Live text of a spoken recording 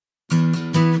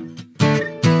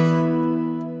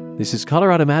This is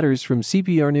Colorado Matters from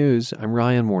CPR News. I'm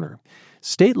Ryan Warner.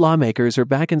 State lawmakers are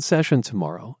back in session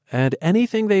tomorrow, and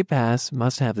anything they pass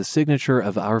must have the signature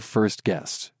of our first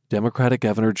guest, Democratic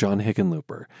Governor John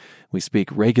Hickenlooper. We speak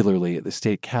regularly at the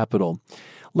state capitol.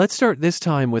 Let's start this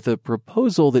time with a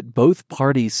proposal that both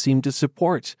parties seem to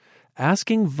support,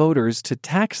 asking voters to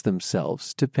tax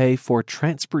themselves to pay for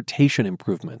transportation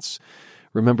improvements.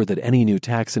 Remember that any new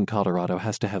tax in Colorado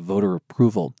has to have voter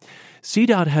approval.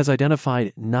 CDOT has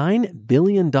identified $9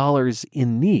 billion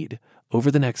in need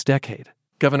over the next decade.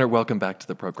 Governor, welcome back to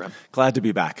the program. Glad to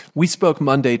be back. We spoke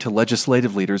Monday to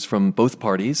legislative leaders from both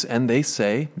parties, and they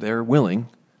say they're willing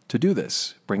to do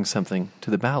this, bring something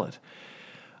to the ballot.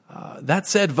 That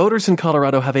said, voters in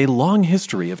Colorado have a long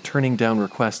history of turning down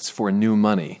requests for new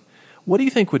money. What do you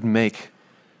think would make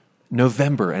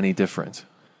November any different?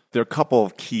 There are a couple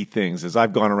of key things. As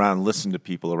I've gone around and listened to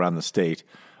people around the state,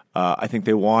 I think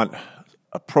they want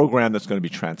a program that's going to be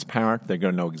transparent. They're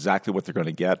going to know exactly what they're going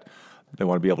to get. They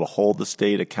want to be able to hold the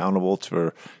state accountable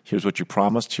for here's what you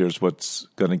promised, here's what's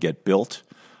going to get built.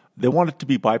 They want it to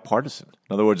be bipartisan.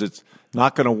 In other words, it's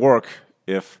not going to work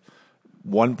if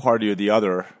one party or the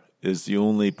other is the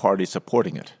only party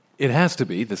supporting it. It has to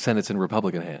be. The Senate's in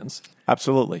Republican hands.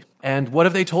 Absolutely. And what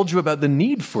have they told you about the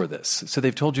need for this? So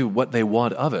they've told you what they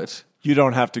want of it. You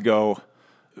don't have to go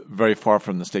very far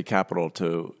from the state capitol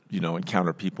to,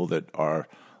 encounter people that are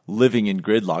living in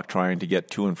gridlock trying to get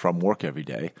to and from work every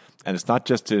day. And it's not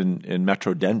just in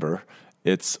Metro Denver.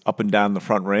 It's up and down the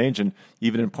Front Range and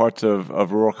even in parts of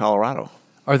rural Colorado.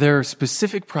 Are there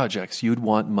specific projects you'd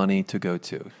want money to go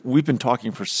to? We've been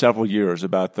talking for several years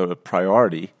about the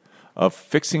priority of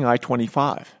fixing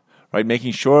I-25, right?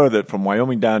 Making sure that from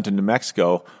Wyoming down to New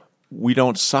Mexico, we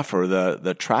don't suffer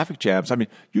the traffic jams. I mean,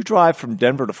 you drive from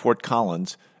Denver to Fort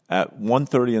Collins at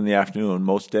 1:30 in the afternoon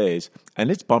most days,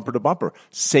 and it's bumper to bumper.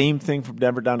 Same thing from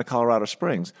Denver down to Colorado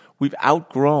Springs. We've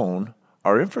outgrown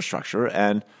our infrastructure,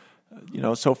 and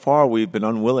so far we've been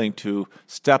unwilling to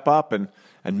step up and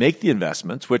make the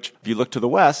investments, which if you look to the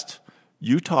west,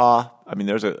 Utah,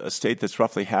 there's a state that's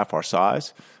roughly half our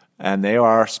size, and they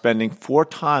are spending 4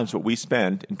 times what we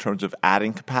spend in terms of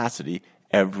adding capacity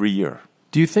every year.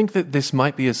 Do you think that this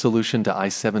might be a solution to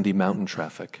I-70 mountain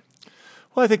traffic?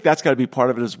 Well, I think that's got to be part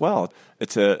of it as well.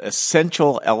 It's an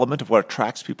essential element of what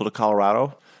attracts people to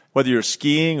Colorado. Whether you're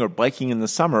skiing or biking in the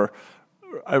summer,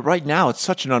 right now it's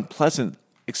such an unpleasant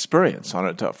experience on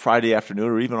a Friday afternoon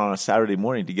or even on a Saturday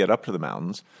morning to get up to the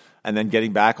mountains. And then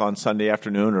getting back on Sunday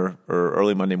afternoon or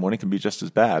early Monday morning can be just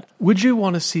as bad. Would you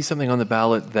want to see something on the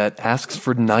ballot that asks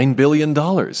for $9 billion,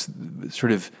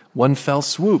 sort of one fell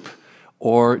swoop?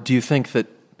 Or do you think that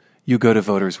you go to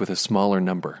voters with a smaller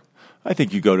number? I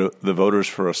think you go to the voters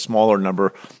for a smaller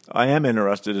number. I am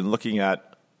interested in looking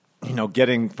at,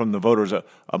 getting from the voters a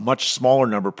much smaller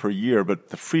number per year, but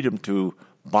the freedom to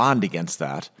bond against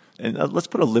that. And let's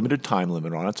put a limited time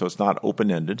limit on it so it's not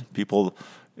open-ended. People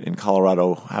in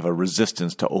Colorado have a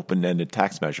resistance to open-ended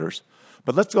tax measures.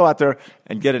 But let's go out there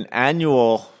and get an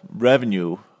annual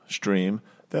revenue stream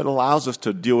that allows us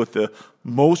to deal with the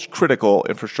most critical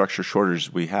infrastructure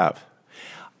shortages we have.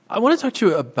 I want to talk to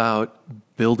you about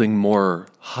building more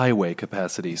highway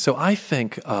capacity. So I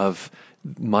think of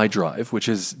my drive, which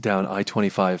is down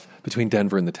I-25 between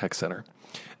Denver and the Tech Center.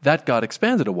 That got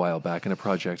expanded a while back in a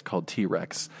project called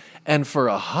T-Rex. And for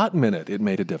a hot minute, it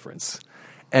made a difference.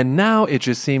 And now it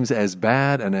just seems as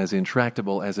bad and as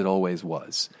intractable as it always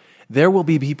was. There will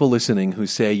be people listening who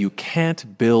say you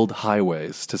can't build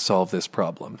highways to solve this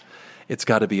problem. It's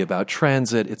got to be about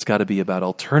transit. It's got to be about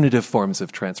alternative forms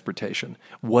of transportation.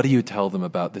 What do you tell them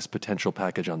about this potential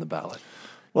package on the ballot?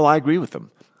 Well, I agree with them.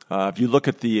 If you look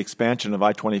at the expansion of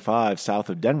I-25 south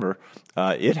of Denver,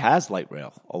 it has light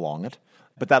rail along it.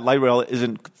 But that light rail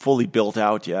isn't fully built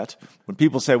out yet. When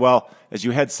people say, well, as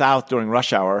you head south during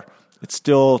rush hour, it's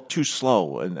still too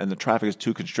slow and the traffic is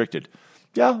too constricted.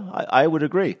 Yeah, I would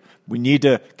agree. We need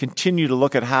to continue to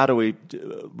look at how do we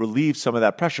relieve some of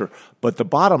that pressure. But the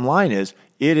bottom line is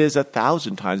it is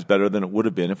 1,000 times better than it would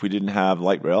have been if we didn't have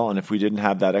light rail and if we didn't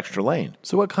have that extra lane.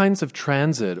 So what kinds of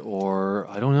transit or,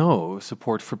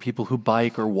 support for people who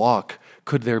bike or walk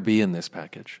could there be in this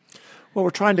package? Well,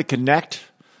 we're trying to connect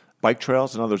bike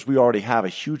trails and others. We already have a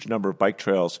huge number of bike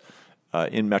trails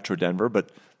in Metro Denver, but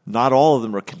not all of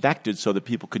them are connected so that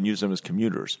people can use them as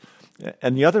commuters.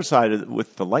 And the other side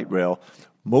with the light rail,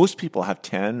 most people have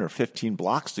 10 or 15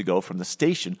 blocks to go from the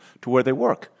station to where they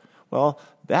work. Well,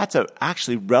 that's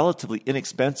actually relatively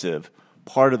inexpensive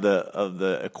part of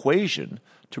the equation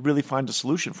to really find a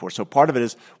solution for. So part of it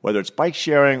is whether it's bike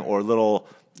sharing or little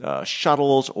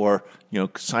shuttles or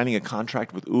signing a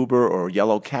contract with Uber or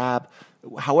Yellow Cab.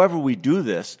 However we do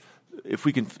this, if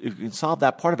we can solve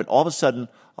that part of it, all of a sudden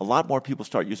a lot more people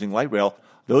start using light rail.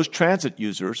 Those transit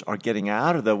users are getting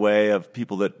out of the way of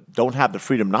people that don't have the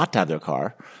freedom not to have their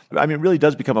car. I mean, it really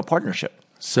does become a partnership.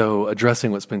 So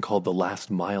addressing what's been called the last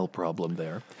mile problem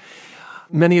there.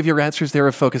 Many of your answers there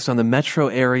are focused on the metro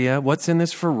area. What's in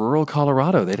this for rural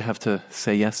Colorado? They'd have to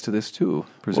say yes to this too,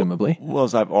 presumably. Well,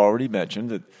 as I've already mentioned,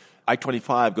 that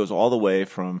I-25 goes all the way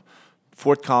from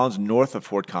Fort Collins, north of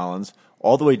Fort Collins,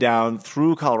 all the way down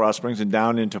through Colorado Springs and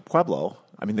down into Pueblo.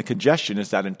 I mean, the congestion is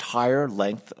that entire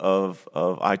length of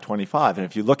I-25. And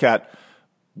if you look at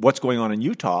what's going on in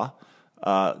Utah,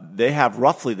 they have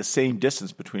roughly the same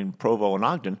distance between Provo and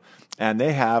Ogden, and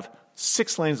they have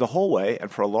 6 lanes the whole way, and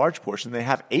for a large portion, they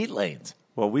have 8 lanes.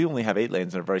 Well, we only have 8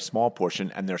 lanes in a very small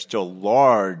portion, and there's still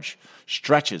large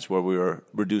stretches where we were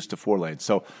reduced to 4 lanes.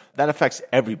 So that affects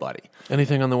everybody.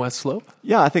 Anything on the west slope?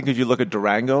 Yeah, I think if you look at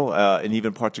Durango and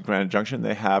even parts of Grand Junction,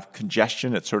 they have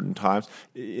congestion at certain times.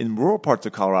 In rural parts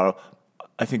of Colorado,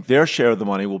 I think their share of the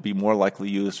money will be more likely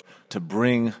used to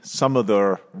bring some of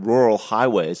their rural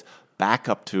highways back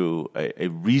up to a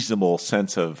reasonable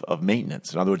sense of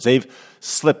maintenance. In other words, they've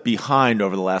slipped behind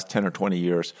over the last 10 or 20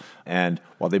 years. And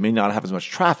while they may not have as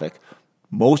much traffic,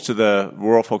 most of the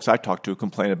rural folks I talk to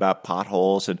complain about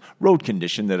potholes and road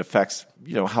condition that affects,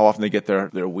 how often they get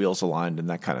their wheels aligned and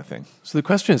that kind of thing. So the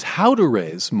question is how to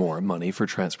raise more money for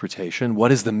transportation.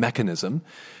 What is the mechanism?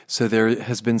 So there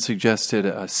has been suggested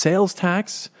a sales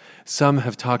tax. Some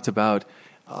have talked about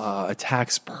a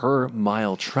tax per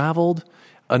mile traveled.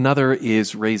 Another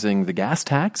is raising the gas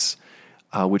tax,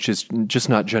 which is just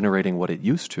not generating what it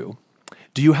used to.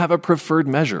 Do you have a preferred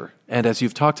measure? And as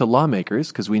you've talked to lawmakers,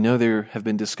 because we know there have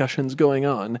been discussions going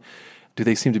on, do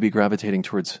they seem to be gravitating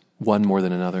towards one more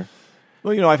than another?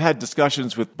 Well, I've had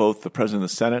discussions with both the President of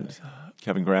the Senate,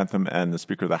 Kevin Grantham, and the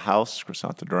Speaker of the House,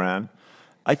 Crisanta Duran.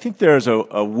 I think there's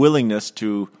a willingness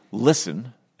to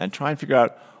listen and try and figure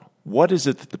out what is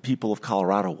it that the people of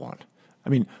Colorado want. I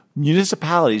mean,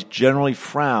 municipalities generally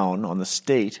frown on the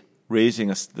state raising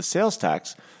the sales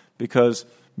tax because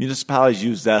municipalities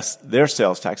use their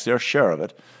sales tax, their share of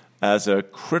it, as a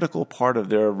critical part of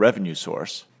their revenue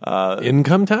source.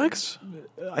 Income tax?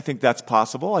 I think that's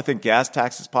possible. I think gas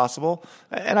tax is possible.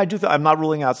 And I'm not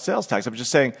ruling out sales tax. I'm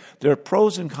just saying there are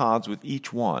pros and cons with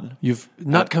each one. You've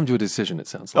not come to a decision, it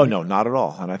sounds like. Oh, no, not at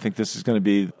all. And I think this is going to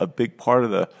be a big part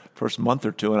of the first month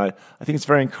or two. And I think it's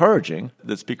very encouraging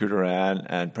that Speaker Duran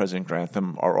and President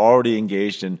Grantham are already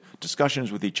engaged in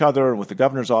discussions with each other and with the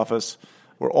governor's office.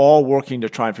 We're all working to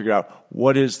try and figure out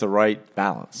what is the right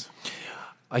balance.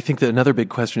 I think that another big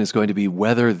question is going to be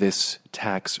whether this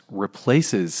tax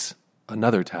replaces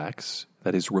another tax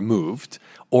that is removed,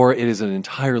 or it is an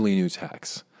entirely new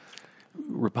tax.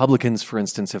 Republicans, for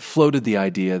instance, have floated the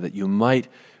idea that you might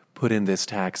put in this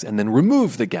tax and then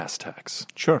remove the gas tax.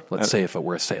 Sure. Let's say if it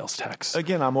were a sales tax.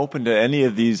 Again, I'm open to any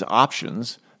of these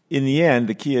options. In the end,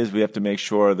 the key is we have to make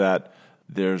sure that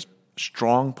there's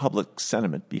strong public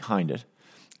sentiment behind it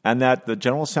and that the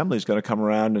General Assembly is going to come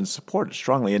around and support it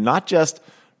strongly, and not just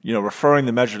referring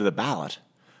the measure to the ballot,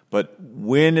 but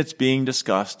when it's being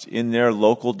discussed in their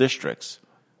local districts,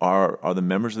 are the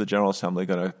members of the General Assembly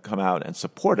going to come out and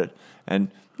support it and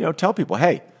tell people,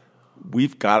 hey,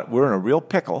 we're in a real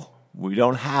pickle. We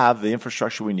don't have the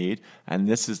infrastructure we need, and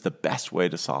this is the best way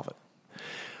to solve it.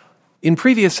 In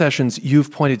previous sessions,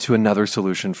 you've pointed to another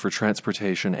solution for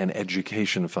transportation and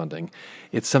education funding.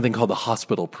 It's something called the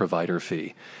hospital provider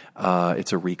fee.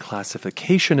 It's a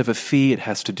reclassification of a fee. It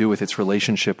has to do with its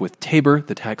relationship with TABOR,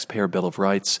 the Taxpayer Bill of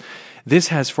Rights. This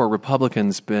has, for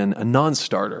Republicans, been a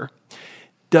non-starter.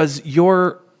 Does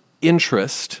your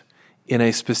interest in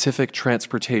a specific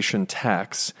transportation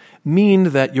tax mean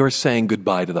that you're saying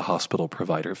goodbye to the hospital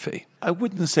provider fee? I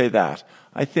wouldn't say that.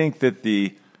 I think that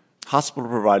the hospital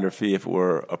provider fee, if it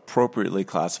were appropriately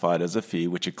classified as a fee,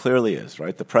 which it clearly is,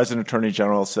 right? The President Attorney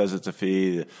General says it's a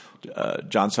fee.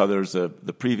 John Suthers, the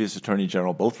previous Attorney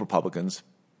General, both Republicans,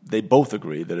 they both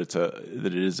agree that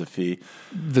it is a fee.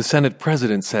 The Senate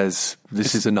President says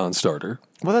this is a non-starter.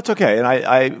 Well, that's okay, and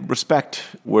I respect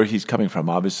where he's coming from.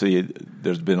 Obviously,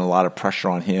 there's been a lot of pressure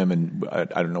on him, and I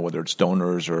don't know whether it's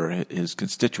donors or his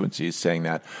constituencies saying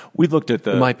that. We've looked at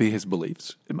It might be his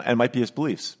beliefs. It might be his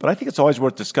beliefs. But I think it's always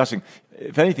worth discussing.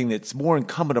 If anything, it's more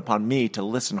incumbent upon me to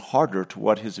listen harder to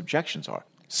what his objections are.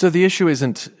 So the issue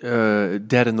isn't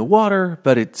dead in the water,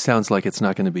 but it sounds like it's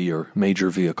not going to be your major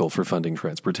vehicle for funding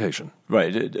transportation.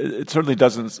 Right. It certainly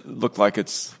doesn't look like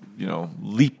it's,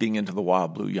 leaping into the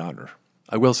wild blue yonder.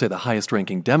 I will say the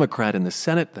highest-ranking Democrat in the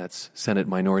Senate, that's Senate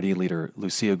Minority Leader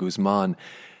Lucia Guzman,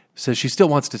 says she still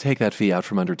wants to take that fee out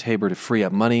from under Tabor to free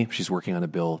up money. She's working on a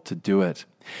bill to do it.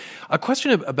 A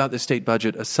question about the state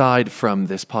budget, aside from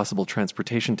this possible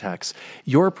transportation tax,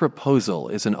 your proposal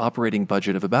is an operating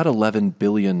budget of about $11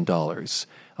 billion, a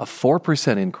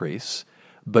 4% increase,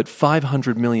 but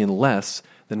 $500 million less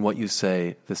than what you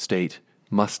say the state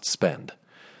must spend.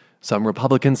 Some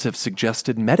Republicans have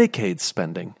suggested Medicaid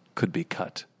spending could be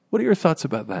cut. What are your thoughts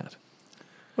about that?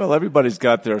 Well, everybody's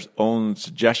got their own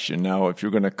suggestion. Now, if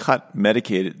you're going to cut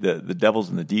Medicaid, the devil's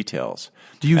in the details.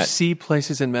 Do you see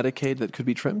places in Medicaid that could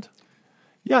be trimmed?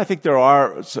 Yeah, I think there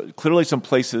are clearly some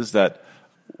places that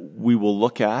we will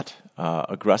look at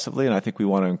aggressively, and I think we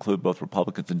want to include both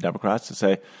Republicans and Democrats to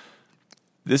say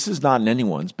this is not in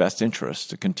anyone's best interest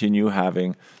to continue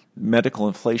having medical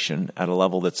inflation at a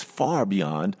level that's far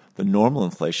beyond the normal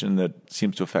inflation that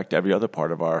seems to affect every other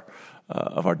part of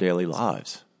our daily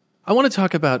lives. I want to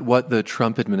talk about what the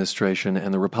Trump administration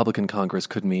and the Republican Congress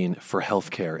could mean for health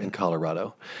care in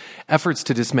Colorado. Efforts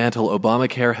to dismantle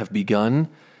Obamacare have begun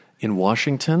in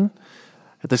Washington.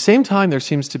 At the same time, there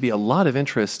seems to be a lot of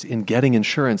interest in getting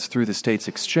insurance through the state's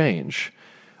exchange.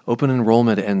 Open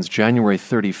enrollment ends January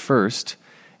 31st,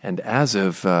 and as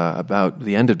of about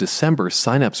the end of December,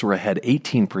 signups were ahead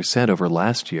 18% over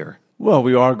last year. Well,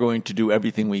 we are going to do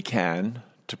everything we can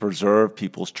to preserve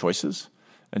people's choices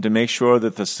and to make sure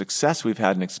that the success we've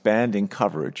had in expanding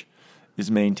coverage is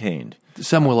maintained.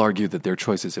 Some will argue that their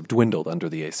choices have dwindled under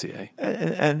the ACA.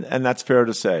 And that's fair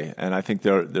to say. And I think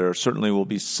there certainly will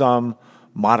be some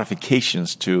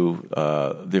modifications to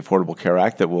the Affordable Care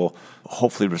Act that will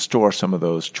hopefully restore some of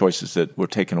those choices that were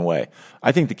taken away.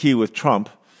 I think the key with Trump,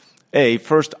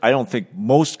 first, I don't think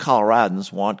most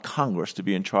Coloradans want Congress to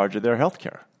be in charge of their health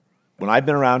care. When I've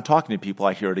been around talking to people,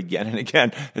 I hear it again and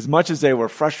again. As much as they were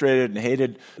frustrated and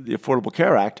hated the Affordable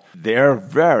Care Act, they're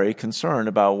very concerned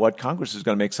about what Congress is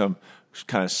going to make some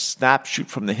kind of snap, shoot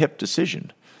from the hip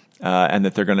decision, and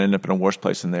that they're going to end up in a worse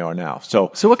place than they are now.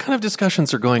 So what kind of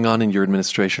discussions are going on in your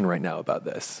administration right now about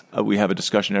this? We have a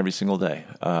discussion every single day.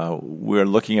 We're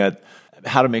looking at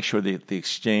how to make sure that the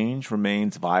exchange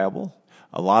remains viable.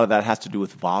 A lot of that has to do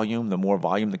with volume, the more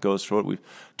volume that goes through it. We've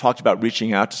talked about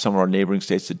reaching out to some of our neighboring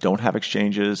states that don't have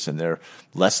exchanges and they're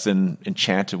less than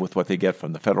enchanted with what they get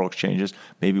from the federal exchanges.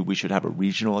 Maybe we should have a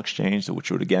regional exchange,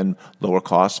 which would, again, lower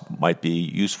costs, might be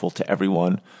useful to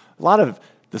everyone. A lot of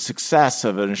the success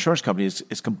of an insurance company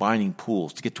is combining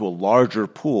pools. To get to a larger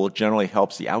pool generally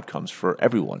helps the outcomes for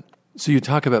everyone. So you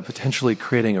talk about potentially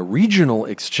creating a regional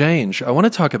exchange. I want to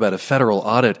talk about a federal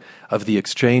audit of the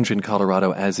exchange in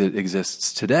Colorado as it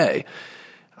exists today.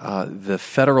 The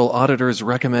federal auditors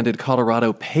recommended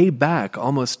Colorado pay back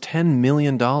almost $10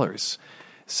 million,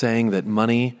 saying that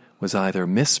money was either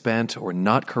misspent or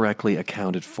not correctly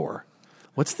accounted for.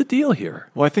 What's the deal here?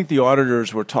 Well, I think the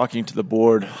auditors were talking to the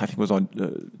board, I think it was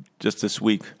on just this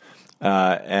week,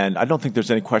 and I don't think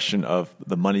there's any question of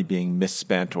the money being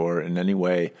misspent or in any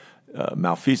way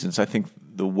malfeasance. I think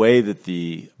the way that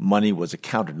the money was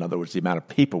accounted, in other words, the amount of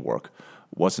paperwork,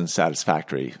 wasn't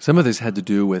satisfactory. Some of this had to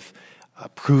do with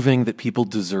proving that people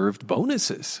deserved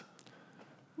bonuses.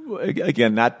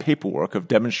 Again, that paperwork of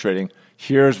demonstrating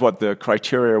here's what the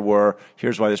criteria were,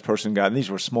 here's why this person got, and these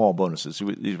were small bonuses.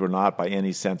 These were not by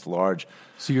any sense large.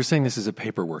 So you're saying this is a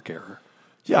paperwork error?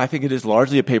 Yeah, I think it is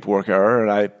largely a paperwork error,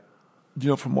 and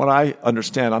from what I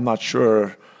understand, I'm not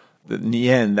sure that in the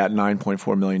end that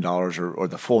 $9.4 million or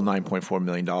the full $9.4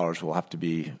 million will have to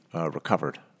be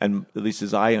recovered. And at least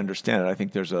as I understand it, I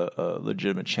think there's a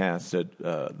legitimate chance that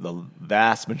the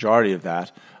vast majority of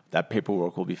that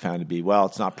paperwork will be found to be, well,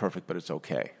 it's not perfect, but it's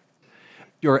okay.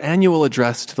 Your annual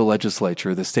address to the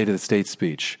legislature, the State of the State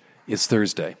speech, is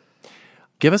Thursday.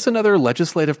 Give us another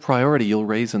legislative priority you'll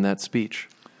raise in that speech.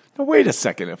 Now, wait a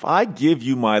second. If I give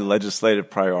you my legislative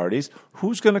priorities,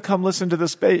 who's going to come listen to the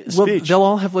speech? Well, they'll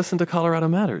all have listened to Colorado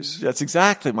Matters. That's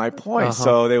exactly my point. Uh-huh.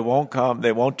 So they won't come.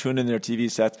 They won't tune in their TV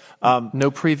sets.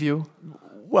 No preview?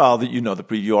 Well, you know the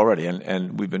preview already,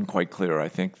 and we've been quite clear. I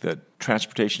think that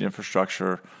transportation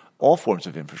infrastructure, all forms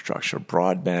of infrastructure,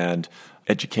 broadband,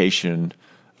 education,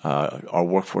 our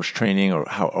workforce training, or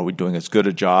how are we doing as good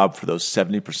a job for those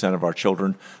 70% of our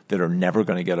children that are never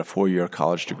going to get a 4-year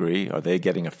college degree? Are they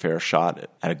getting a fair shot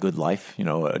at a good life,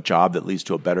 a job that leads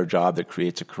to a better job that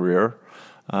creates a career?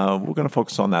 We're going to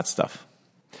focus on that stuff.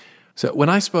 So when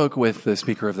I spoke with the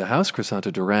Speaker of the House,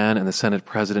 Crisanta Duran, and the Senate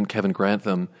President, Kevin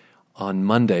Grantham, on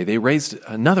Monday, they raised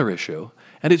another issue,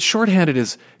 and it's shorthanded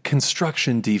as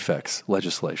construction defects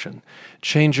legislation,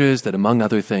 changes that, among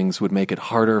other things, would make it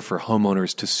harder for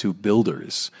homeowners to sue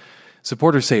builders.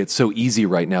 Supporters say it's so easy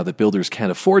right now that builders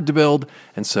can't afford to build,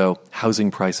 and so housing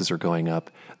prices are going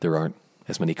up. There aren't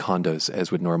as many condos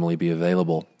as would normally be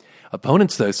available.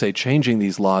 Opponents, though, say changing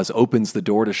these laws opens the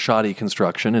door to shoddy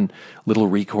construction and little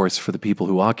recourse for the people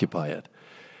who occupy it.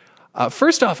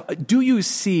 First off, do you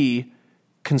see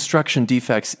construction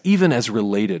defects even as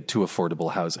related to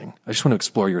affordable housing? I just want to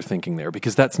explore your thinking there,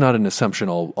 because that's not an assumption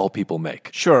all people make.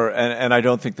 Sure, and I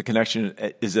don't think the connection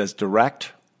is as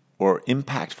direct or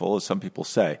impactful as some people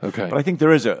say. Okay. But I think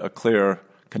there is a clear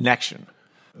connection.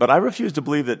 But I refuse to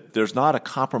believe that there's not a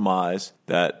compromise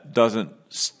that doesn't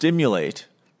stimulate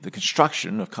the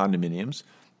construction of condominiums,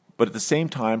 but at the same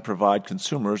time provide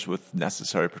consumers with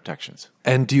necessary protections.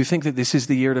 And do you think that this is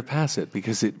the year to pass it?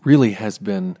 Because it really has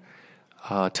been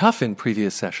tough in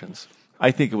previous sessions. I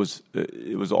think it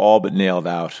was all but nailed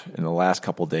out in the last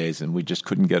couple of days, and we just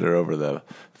couldn't get it over the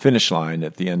finish line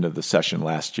at the end of the session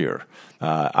last year.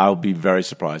 I'll be very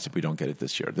surprised if we don't get it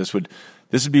this year. This would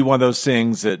be one of those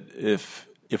things that if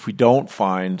we don't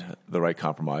find the right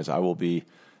compromise, I will be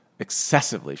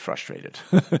excessively frustrated,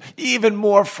 even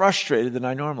more frustrated than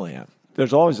I normally am.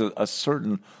 There's always a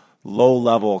certain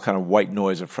low-level kind of white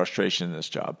noise of frustration in this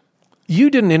job.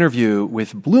 You did an interview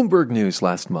with Bloomberg News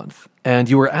last month, and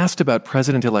you were asked about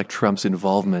President-elect Trump's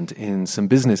involvement in some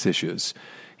business issues,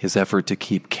 his effort to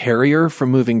keep Carrier from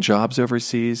moving jobs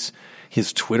overseas,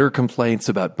 his Twitter complaints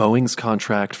about Boeing's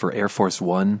contract for Air Force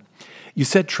One. You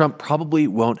said Trump probably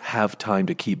won't have time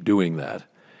to keep doing that.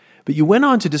 But you went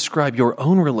on to describe your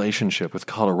own relationship with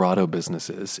Colorado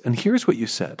businesses, and here's what you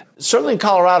said. Certainly in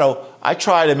Colorado, I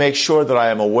try to make sure that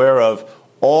I am aware of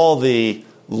all the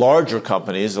larger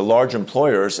companies, the large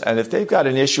employers, and if they've got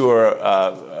an issue or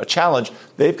a challenge,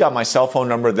 they've got my cell phone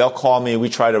number. They'll call me. We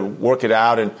try to work it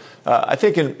out. And I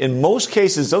think in most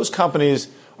cases, those companies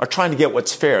are trying to get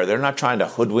what's fair. They're not trying to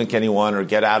hoodwink anyone or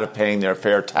get out of paying their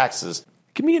fair taxes.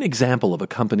 Give me an example of a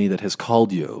company that has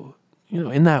called you,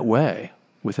 in that way,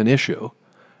 with an issue,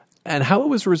 and how it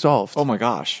was resolved. Oh my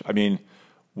gosh! I mean,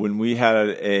 when we had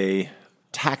a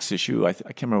tax issue, I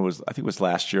can't remember. I think it was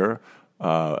last year,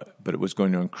 but it was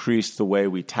going to increase the way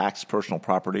we tax personal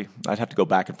property. I'd have to go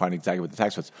back and find exactly what the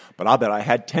tax was, but I'll bet I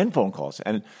had 10 phone calls,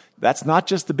 and that's not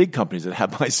just the big companies that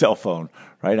have my cell phone,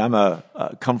 right? I'm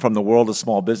come from the world of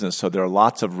small business, so there are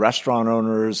lots of restaurant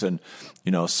owners and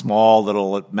small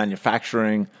little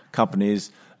manufacturing companies.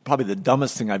 Probably the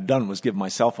dumbest thing I've done was give my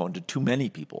cell phone to too many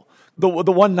people. The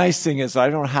one nice thing is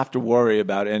I don't have to worry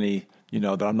about any,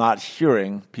 that I'm not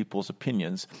hearing people's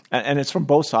opinions. And it's from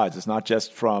both sides. It's not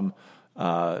just from,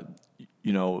 the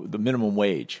minimum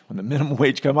wage. When the minimum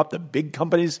wage came up, the big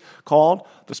companies called,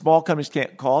 the small companies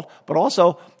called, but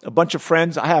also a bunch of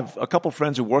friends. I have a couple of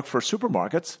friends who work for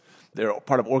supermarkets. They're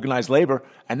part of organized labor,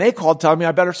 and they called telling me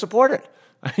I better support it.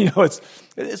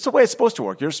 It's the way it's supposed to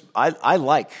work. I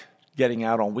like getting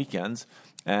out on weekends,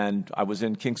 and I was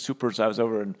in King Soopers. I was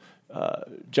over in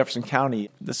Jefferson County.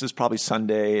 This is probably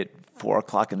Sunday at 4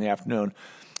 o'clock in the afternoon,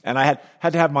 and I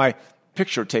had to have my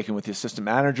picture taken with the assistant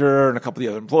manager and a couple of the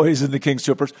other employees in the King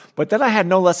Soopers. But then I had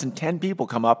no less than 10 people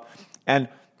come up, and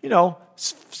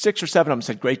 6 or 7 of them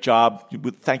said, "Great job,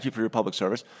 thank you for your public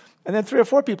service," and then 3 or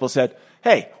 4 people said,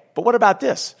 "Hey, but what about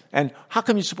this? And how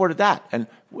come you supported that? And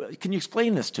can you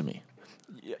explain this to me?"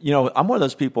 I'm one of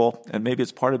those people, and maybe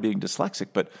it's part of being dyslexic,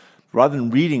 but rather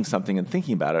than reading something and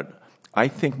thinking about it, I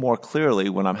think more clearly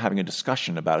when I'm having a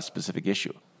discussion about a specific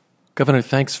issue. Governor,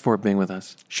 thanks for being with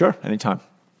us. Sure, anytime.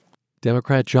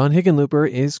 Democrat John Hickenlooper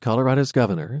is Colorado's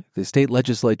governor. The state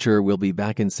legislature will be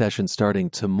back in session starting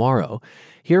tomorrow.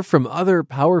 Hear from other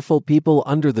powerful people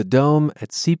under the dome at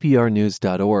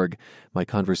cprnews.org. My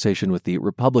conversation with the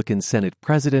Republican Senate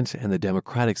president and the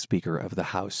Democratic Speaker of the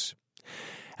House.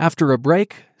 After a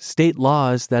break, state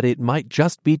laws that it might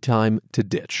just be time to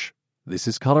ditch. This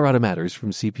is Colorado Matters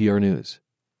from CPR News.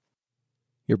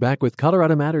 You're back with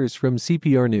Colorado Matters from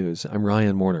CPR News. I'm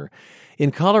Ryan Warner. In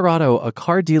Colorado, a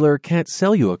car dealer can't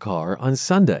sell you a car on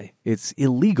Sunday. It's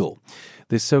illegal.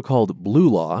 This so-called blue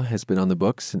law has been on the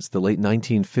books since the late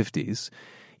 1950s.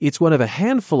 It's one of a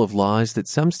handful of laws that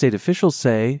some state officials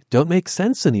say don't make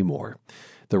sense anymore.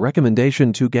 The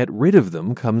recommendation to get rid of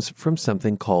them comes from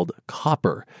something called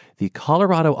COPR, the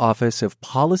Colorado Office of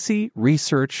Policy,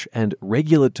 Research, and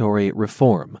Regulatory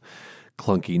Reform.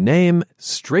 Clunky name,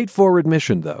 straightforward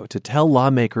mission, though, to tell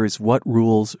lawmakers what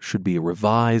rules should be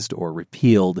revised or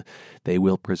repealed. They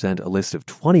will present a list of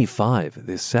 25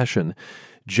 this session.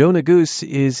 Joe Neguse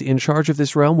is in charge of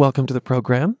this realm. Welcome to the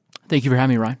program. Thank you for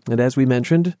having me, Ryan. And as we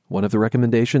mentioned, one of the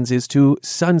recommendations is to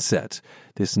sunset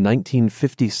this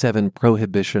 1957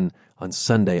 prohibition on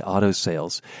Sunday auto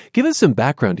sales. Give us some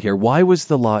background here. Why was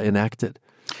the law enacted?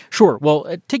 Sure.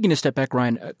 Well, taking a step back,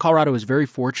 Ryan, Colorado is very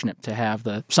fortunate to have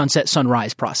the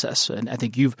sunset-sunrise process. And I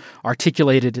think you've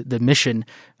articulated the mission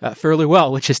fairly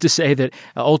well, which is to say that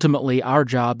ultimately our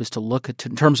job is to look at,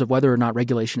 in terms of whether or not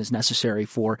regulation is necessary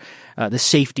for the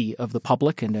safety of the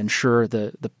public and ensure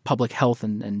the public health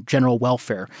and general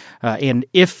welfare. And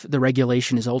if the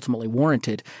regulation is ultimately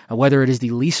warranted, whether it is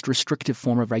the least restrictive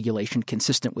form of regulation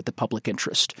consistent with the public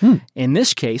interest. In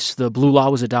this case, the Blue Law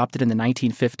was adopted in the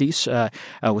 1950s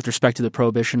with respect to the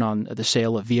prohibition on the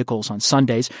sale of vehicles on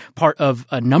Sundays, part of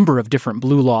a number of different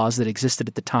blue laws that existed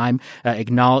at the time,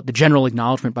 the general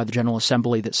acknowledgement by the General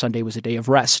Assembly that Sunday was a day of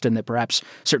rest and that perhaps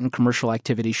certain commercial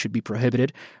activities should be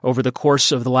prohibited. Over the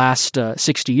course of the last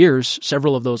 60 years,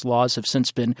 several of those laws have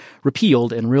since been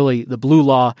repealed, and really the Blue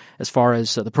Law, as far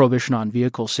as the prohibition on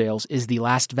vehicle sales, is the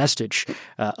last vestige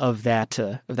of that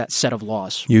set of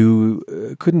laws.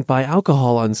 You couldn't buy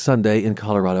alcohol on Sunday in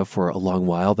Colorado for a long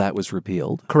while. That was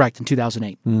repealed. Correct, in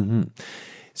 2008. Mm-hmm.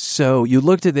 So you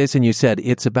looked at this and you said,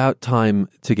 it's about time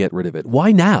to get rid of it.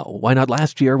 Why now? Why not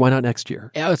last year? Why not next year?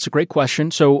 Yeah, that's a great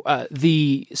question. So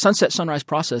the sunset-sunrise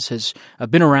process has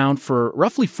been around for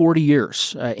roughly 40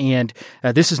 years. And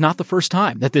this is not the first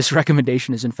time that this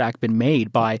recommendation has in fact been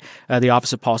made by the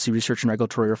Office of Policy Research and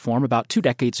Regulatory Reform about 2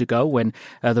 decades ago when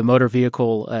the Motor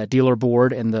Vehicle Dealer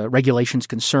Board and the regulations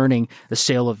concerning the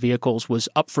sale of vehicles was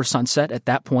up for sunset. At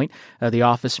that point, the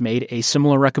office made a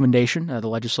similar recommendation. The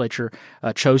legislature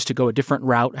chose to go a different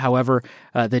route. However,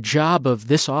 the job of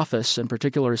this office in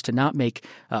particular is to not make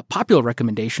popular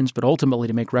recommendations, but ultimately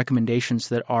to make recommendations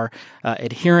that are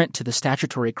adherent to the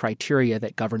statutory criteria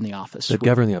that govern the office.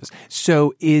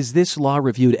 So is this law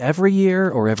reviewed every year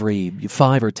or every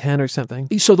 5 or 10 or something?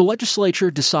 So the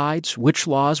legislature decides which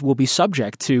laws will be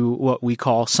subject to what we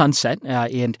call sunset,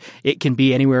 and it can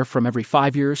be anywhere from every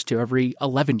 5 years to every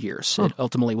 11 years. It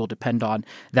ultimately will depend on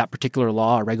that particular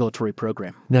law or regulatory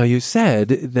program. Now, you said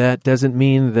that doesn't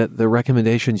mean that the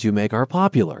recommendations you make are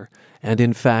popular. And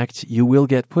in fact, you will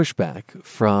get pushback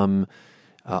from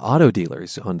auto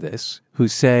dealers on this who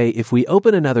say, if we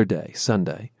open another day,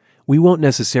 Sunday, we won't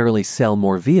necessarily sell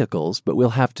more vehicles, but we'll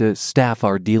have to staff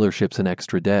our dealerships an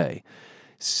extra day.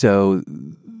 So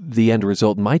the end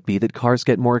result might be that cars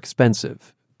get more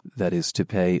expensive. That is, to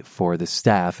pay for the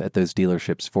staff at those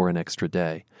dealerships for an extra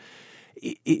day.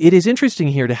 It is interesting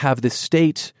here to have the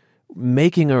state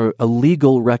making a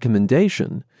legal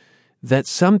recommendation that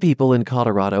some people in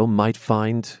Colorado might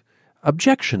find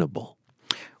objectionable.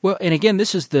 Well, and again,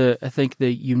 this is I think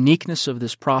the uniqueness of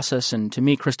this process, and to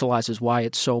me crystallizes why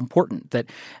it's so important that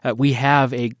we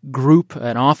have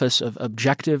an office of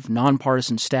objective,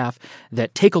 nonpartisan staff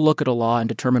that take a look at a law and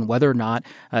determine whether or not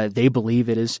they believe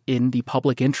it is in the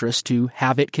public interest to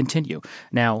have it continue.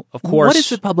 Now, of course... What is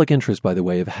the public interest, by the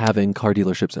way, of having car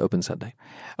dealerships open Sunday?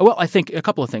 Well, I think a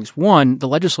couple of things. One, the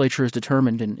legislature has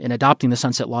determined in adopting the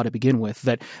sunset law to begin with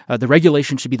that the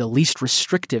regulation should be the least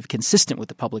restrictive consistent with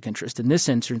the public interest. In this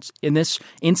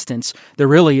instance, there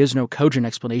really is no cogent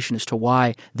explanation as to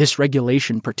why this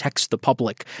regulation protects the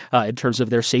public in terms of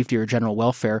their safety or general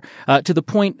welfare. To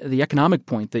the economic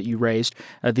point that you raised,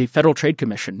 the Federal Trade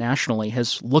Commission nationally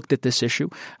has looked at this issue.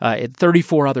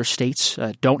 34 other states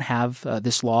don't have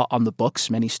this law on the books.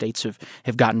 Many states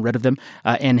have gotten rid of them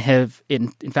and have in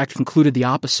fact concluded the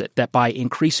opposite, that by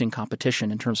increasing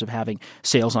competition in terms of having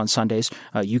sales on Sundays,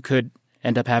 you could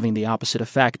end up having the opposite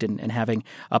effect and having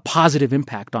a positive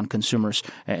impact on consumers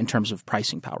in terms of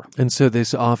pricing power. And so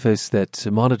this office that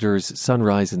monitors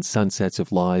sunrise and sunsets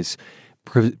of laws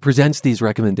presents these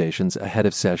recommendations ahead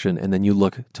of session, and then you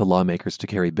look to lawmakers to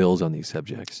carry bills on these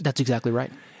subjects. That's exactly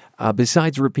right.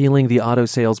 Besides repealing the auto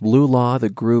sales blue law, the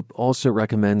group also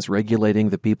recommends regulating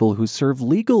the people who serve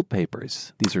legal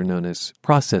papers. These are known as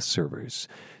process servers,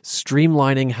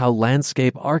 streamlining how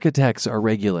landscape architects are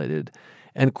regulated,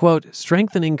 and, quote,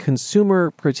 strengthening consumer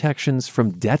protections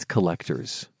from debt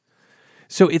collectors.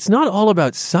 So it's not all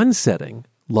about sunsetting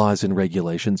laws and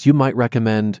regulations. You might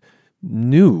recommend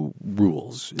new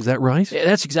rules. Is that right?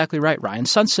 That's exactly right, Ryan.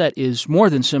 Sunset is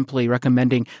more than simply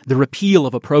recommending the repeal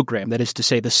of a program, that is to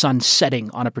say the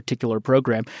sunsetting on a particular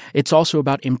program. It's also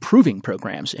about improving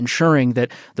programs, ensuring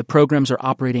that the programs are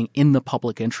operating in the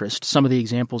public interest. Some of the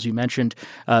examples you mentioned,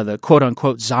 the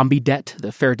quote-unquote zombie debt,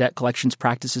 the Fair Debt Collections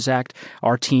Practices Act.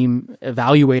 Our team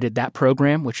evaluated that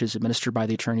program, which is administered by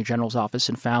the Attorney General's office,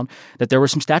 and found that there were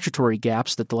some statutory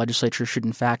gaps that the legislature should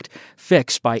in fact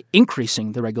fix by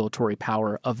increasing the regulatory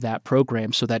power of that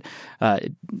program so that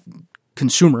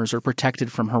consumers are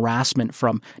protected from harassment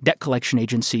from debt collection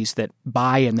agencies that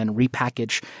buy and then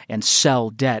repackage and sell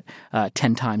debt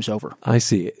 10 times over. I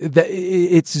see.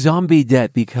 It's zombie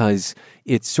debt because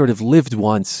it's sort of lived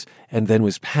once and then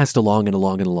was passed along and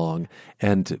along and along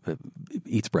and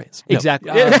eats brains.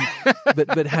 Exactly.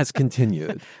 But has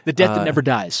continued. The debt that never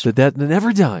dies. The debt that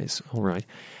never dies. All right.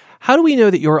 How do we know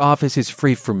that your office is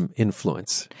free from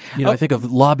influence? I think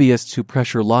of lobbyists who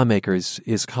pressure lawmakers.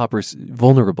 Is Copper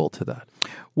vulnerable to that?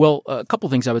 Well, a couple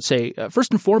things I would say.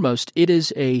 First and foremost, it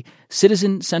is a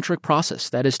citizen-centric process.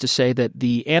 That is to say that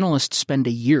the analysts spend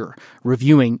a year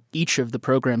reviewing each of the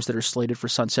programs that are slated for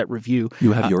sunset review.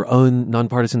 You have your own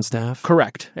nonpartisan staff?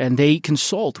 Correct. And they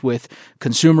consult with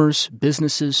consumers,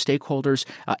 businesses, stakeholders,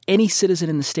 any citizen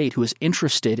in the state who is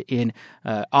interested in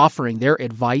offering their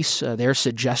advice, their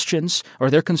suggestions, or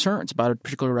their concerns about a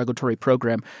particular regulatory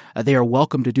program. They are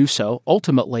welcome to do so.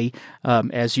 Ultimately,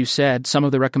 as you said, some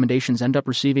of the recommendations end up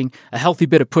receiving a healthy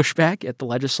bit of pushback at the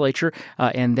legislature,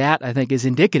 and that, I think, is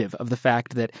indicative of the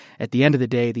fact that at the end of the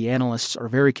day, the analysts are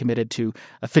very committed to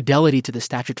fidelity to the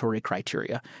statutory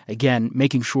criteria. Again,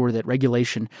 making sure that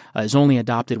regulation is only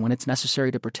adopted when it's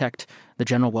necessary to protect the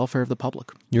general welfare of the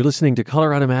public. You're listening to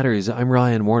Colorado Matters. I'm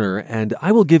Ryan Warner, and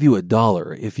I will give you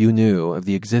 $1 if you knew of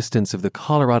the existence of the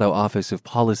Colorado Office of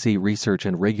Policy, Research,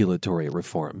 and Regulatory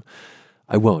Reform.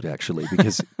 I won't, actually,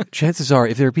 because chances are,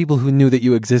 if there are people who knew that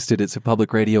you existed, it's a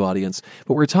public radio audience.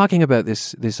 But we're talking about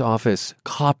this office,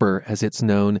 Copper, as it's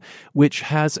known, which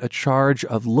has a charge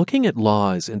of looking at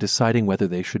laws and deciding whether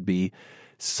they should be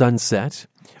sunset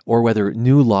or whether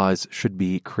new laws should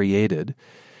be created.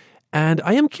 And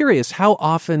I am curious, how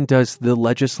often does the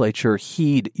legislature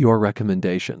heed your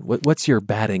recommendation? What's your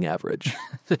batting average?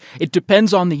 It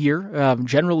depends on the year.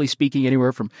 Generally speaking,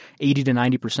 anywhere from 80 to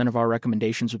 90% of our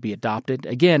recommendations would be adopted.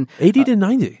 Again, 80 to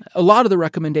 90? A lot of the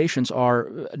recommendations are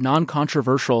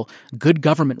non-controversial, good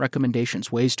government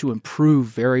recommendations, ways to improve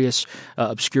various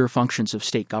obscure functions of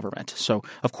state government. So,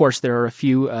 of course, there are a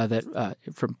few that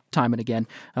from time and again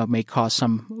may cause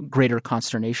some greater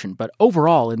consternation. But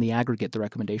overall, in the aggregate, the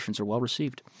recommendations are well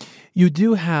received. You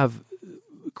do have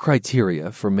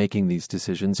criteria for making these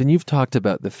decisions, and you've talked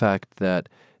about the fact that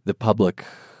the public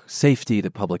safety, the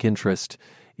public interest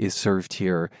is served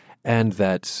here, and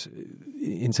that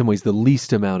in some ways the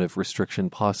least amount of restriction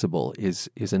possible is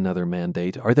another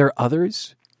mandate. Are there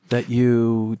others that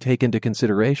you take into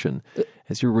consideration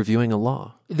as you're reviewing a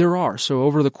law? There are. So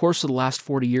over the course of the last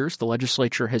 40 years, the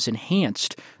legislature has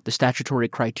enhanced the statutory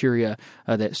criteria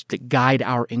that guide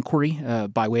our inquiry.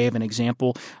 By way of an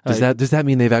example, does that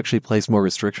mean they've actually placed more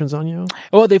restrictions on you?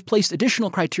 Well, they've placed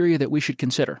additional criteria that we should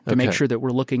consider to make sure that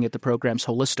we're looking at the programs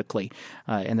holistically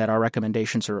and that our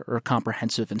recommendations are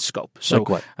comprehensive in scope. So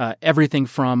like what? Everything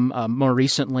from more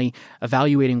recently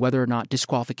evaluating whether or not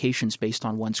disqualifications based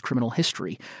on one's criminal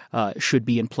history should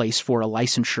be in place for a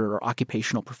licensure or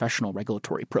occupational professional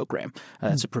regulatory program.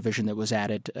 That's a provision that was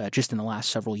added just in the last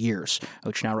several years,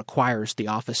 which now requires the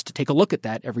office to take a look at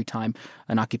that every time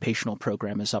an occupational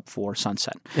program is up for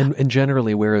sunset. And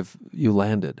generally, where have you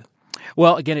landed?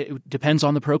 Well, again, it depends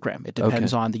on the program. It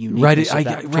depends on the uniqueness of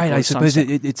that particular I suppose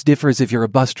sunset. it differs if you're a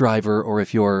bus driver or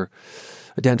if you're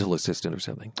a dental assistant or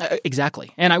something.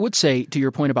 Exactly. And I would say, to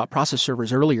your point about process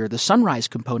servers earlier, the sunrise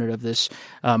component of this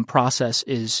process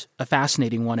is a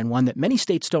fascinating one and one that many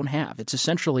states don't have. It's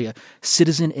essentially a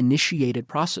citizen-initiated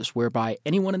process whereby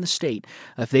anyone in the state,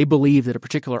 if they believe that a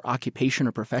particular occupation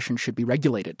or profession should be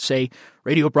regulated, say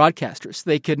radio broadcasters,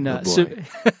 they can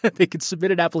they can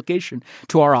submit an application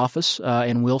to our office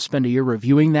and we'll spend a year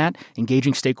reviewing that,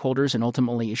 engaging stakeholders, and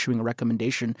ultimately issuing a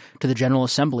recommendation to the General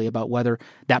Assembly about whether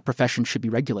that profession should be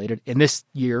regulated. In this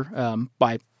year,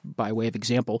 by way of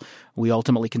example, we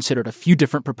ultimately considered a few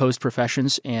different proposed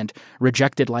professions and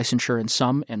rejected licensure in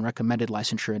some and recommended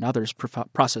licensure in others,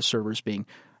 process servers being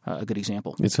a good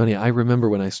example. It's funny. I remember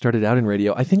when I started out in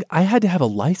radio, I think I had to have a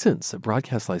license, a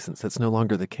broadcast license. That's no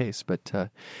longer the case. But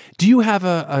do you have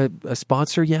a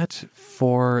sponsor yet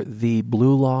for the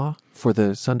Blue Law for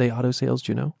the Sunday auto sales?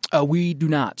 Do you know? We do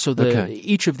not. So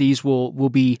each of these will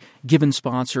be given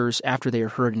sponsors after they are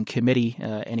heard in committee,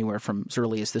 anywhere from as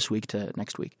early as this week to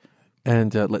next week.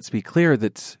 And let's be clear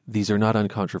that these are not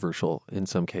uncontroversial in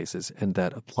some cases, and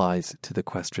that applies to the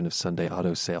question of Sunday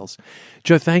auto sales.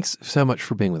 Joe, thanks so much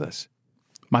for being with us.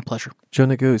 My pleasure. Joe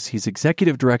Neguse, he's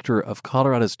Executive Director of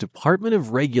Colorado's Department of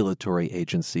Regulatory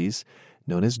Agencies,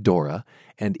 known as DORA,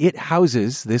 and it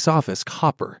houses this office,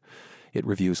 Copper. It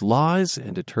reviews laws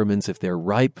and determines if they're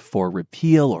ripe for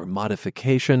repeal or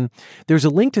modification. There's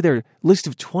a link to their list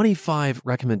of 25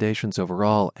 recommendations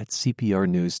overall at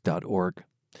cprnews.org.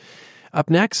 Up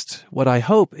next, what I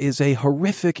hope is a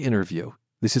horrific interview.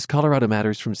 This is Colorado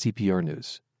Matters from CPR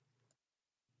News.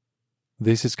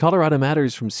 This is Colorado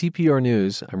Matters from CPR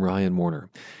News. I'm Ryan Warner.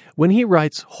 When he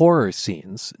writes horror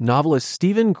scenes, novelist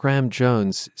Stephen Graham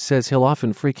Jones says he'll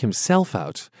often freak himself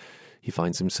out. He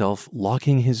finds himself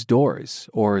locking his doors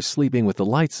or sleeping with the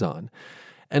lights on.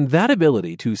 And that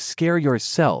ability to scare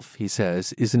yourself, he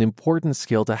says, is an important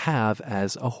skill to have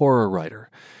as a horror writer.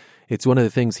 It's one of the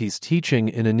things he's teaching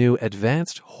in a new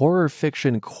advanced horror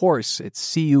fiction course at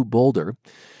CU Boulder.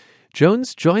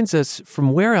 Jones joins us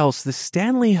from where else? The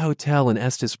Stanley Hotel in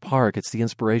Estes Park. It's the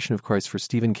inspiration, of course, for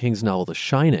Stephen King's novel The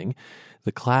Shining.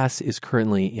 The class is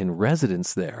currently in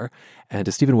residence there.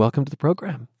 And Stephen, welcome to the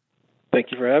program.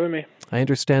 Thank you for having me. I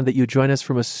understand that you join us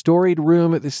from a storied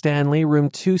room at the Stanley, room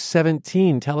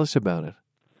 217. Tell us about it.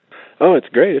 Oh, it's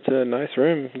great. It's a nice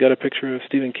room. Got a picture of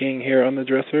Stephen King here on the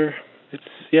dresser.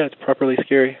 It's properly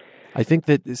scary. I think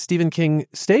that Stephen King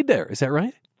stayed there. Is that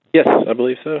right? Yes, I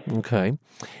believe so. Okay.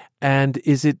 And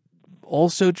is it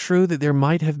also true that there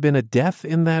might have been a death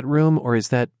in that room, or is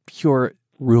that pure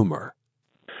rumor?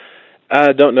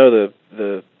 I don't know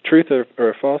the truth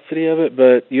or falsity of it,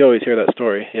 but you always hear that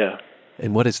story, yeah.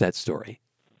 And what is that story?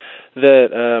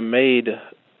 That a maid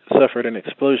suffered an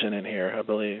explosion in here, I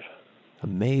believe. A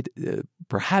maid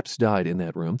perhaps died in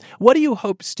that room. What do you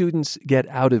hope students get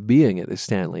out of being at the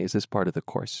Stanley? Is this part of the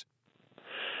course?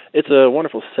 It's a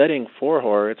wonderful setting for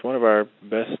horror. It's one of our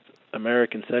best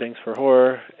American settings for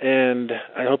horror, and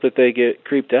I hope that they get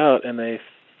creeped out and they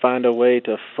find a way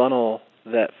to funnel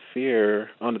that fear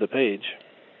onto the page.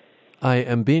 I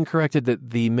am being corrected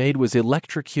that the maid was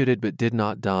electrocuted but did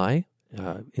not die.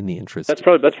 In the interest. That's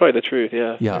probably the truth,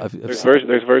 yeah. Yeah. There's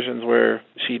versions where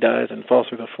she dies and falls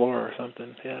through the floor or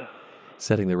something, yeah.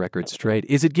 Setting the record straight.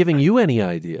 Is it giving you any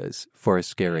ideas for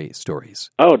scary stories?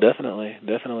 Oh, definitely.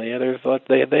 Yeah, there's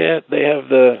they have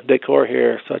the decor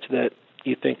here such that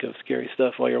you think of scary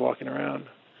stuff while you're walking around.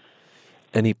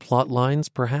 Any plot lines,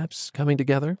 perhaps, coming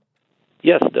together?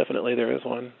 Yes, definitely there is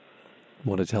one.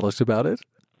 Want to tell us about it?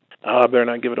 Oh, I better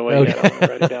not give it away yet. I want to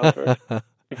write it down first.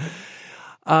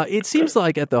 It seems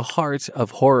like at the heart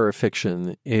of horror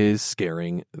fiction is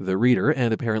scaring the reader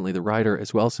and apparently the writer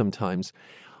as well sometimes.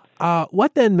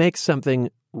 What then makes something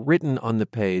written on the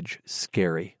page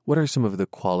scary? What are some of the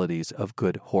qualities of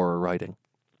good horror writing?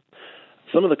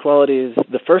 Some of the qualities,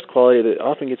 the first quality that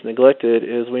often gets neglected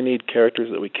is we need characters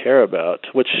that we care about,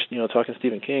 which, talking to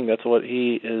Stephen King, that's what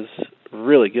he is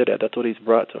really good at. That's what he's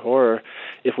brought to horror.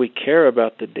 If we care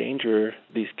about the danger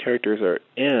these characters are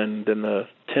in, then the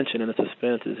tension and the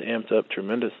suspense is amped up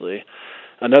tremendously.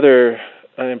 Another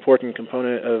important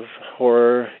component of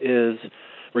horror is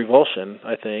revulsion,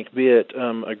 I think, be it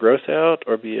a gross out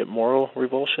or be it moral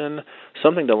revulsion,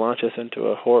 something to launch us into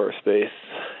a horror space.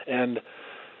 And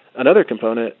another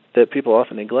component that people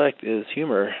often neglect is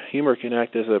humor. Humor can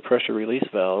act as a pressure release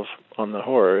valve on the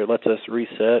horror. It lets us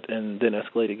reset and then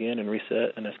escalate again and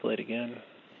reset and escalate again.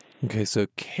 Okay, so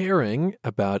caring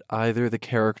about either the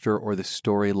character or the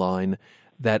storyline,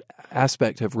 that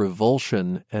aspect of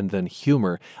revulsion and then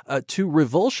humor. To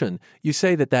revulsion, you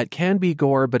say that can be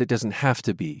gore, but it doesn't have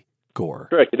to be gore.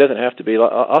 Correct. It doesn't have to be.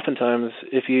 Oftentimes,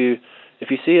 if you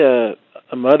see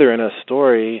a mother in a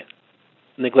story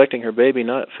neglecting her baby,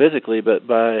 not physically, but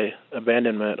by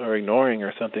abandonment or ignoring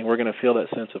or something, we're going to feel that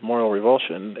sense of moral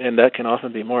revulsion, and that can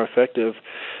often be more effective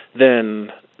than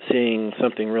seeing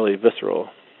something really visceral.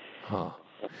 Huh.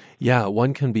 Yeah,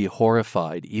 one can be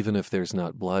horrified even if there's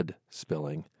not blood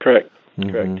spilling. Correct.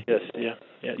 Correct. Yes. Yeah.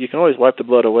 You can always wipe the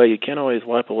blood away. You can't always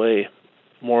wipe away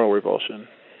moral revulsion.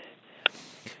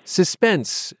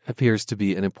 Suspense appears to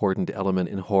be an important element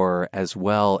in horror as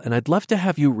well, and I'd love to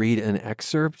have you read an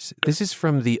excerpt. This is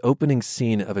from the opening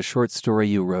scene of a short story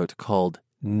you wrote called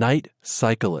Night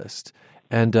Cyclist,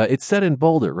 and it's set in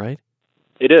Boulder, right?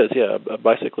 It is, yeah, a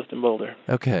bicyclist in Boulder.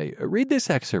 Okay, read this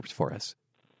excerpt for us.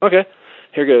 Okay,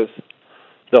 here goes.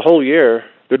 The whole year,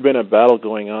 there'd been a battle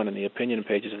going on in the opinion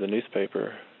pages of the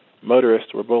newspaper.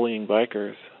 Motorists were bullying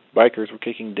bikers. Bikers were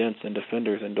kicking dents into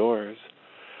fenders and doors.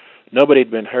 Nobody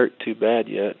had been hurt too bad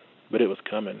yet, but it was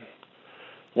coming.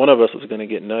 One of us was going to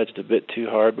get nudged a bit too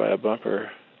hard by a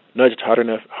bumper, nudged hard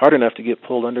enough to get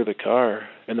pulled under the car,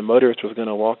 and the motorist was going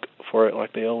to walk for it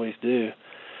like they always do.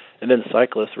 And then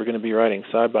cyclists were going to be riding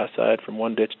side by side from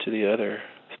one ditch to the other,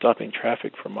 stopping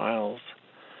traffic for miles.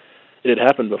 It had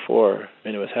happened before,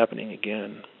 and it was happening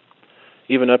again,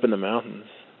 even up in the mountains.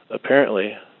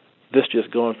 Apparently, this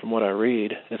just going from what I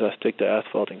read as I stick to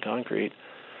asphalt and concrete,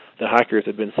 the hikers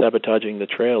had been sabotaging the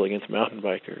trail against mountain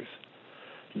bikers.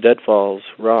 Deadfalls,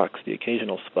 rocks, the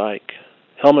occasional spike.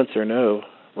 Helmets or no,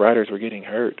 riders were getting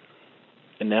hurt.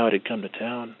 and now it had come to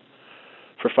town.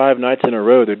 For 5 nights in a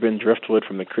row, there'd been driftwood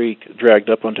from the creek dragged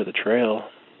up onto the trail.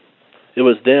 It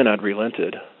was then I'd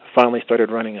relented, finally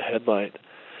started running a headlight,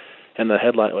 and the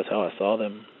headlight was how I saw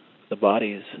them, the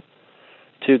bodies.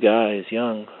 2 guys,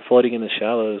 young, floating in the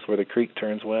shallows where the creek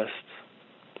turns west.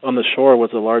 On the shore was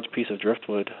a large piece of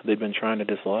driftwood they'd been trying to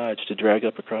dislodge to drag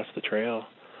up across the trail.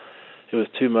 It was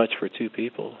too much for 2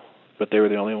 people, but they were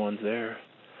the only ones there.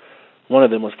 One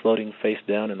of them was floating face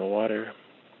down in the water.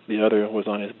 The other was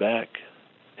on his back.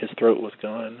 His throat was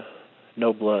gone.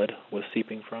 No blood was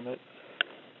seeping from it.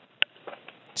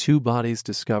 2 bodies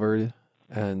discovered,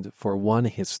 and for one,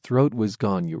 his throat was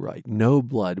gone, you write. No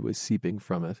blood was seeping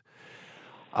from it.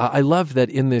 I love that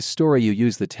in this story you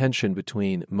use the tension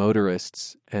between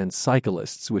motorists and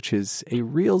cyclists, which is a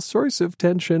real source of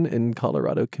tension in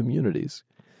Colorado communities.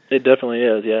 It definitely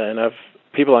is, yeah. And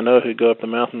people I know who go up the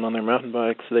mountain on their mountain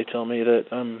bikes, they tell me that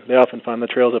they often find the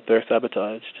trails up there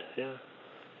sabotaged, yeah.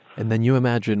 And then you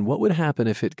imagine what would happen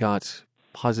if it got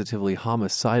positively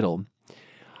homicidal.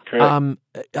 Correct.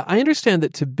 I understand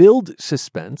that to build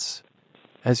suspense,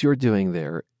 as you're doing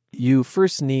there, you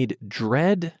first need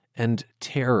dread and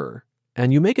terror.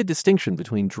 And you make a distinction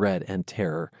between dread and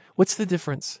terror. What's the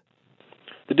difference?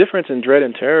 The difference in dread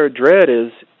and terror, dread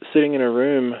is sitting in a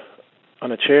room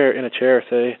in a chair,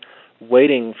 say,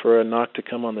 waiting for a knock to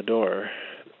come on the door.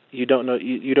 You don't know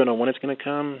you don't know when it's going to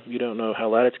come. You don't know how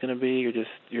loud it's going to be.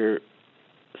 You're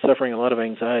suffering a lot of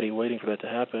anxiety waiting for that to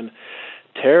happen.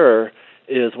 Terror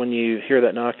is when you hear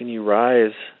that knock and you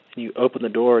rise and you open the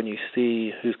door and you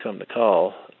see who's come to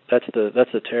call. That's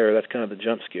the terror. That's kind of the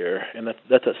jump scare, and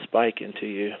that's a spike into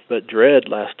you. But dread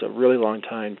lasts a really long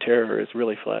time. Terror is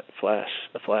really a flash.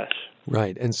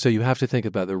 Right, and so you have to think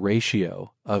about the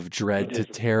ratio of dread to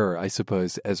terror, I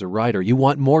suppose, as a writer. You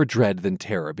want more dread than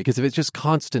terror, because if it's just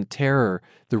constant terror,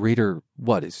 the reader,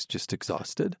 is just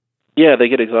exhausted? Yeah, they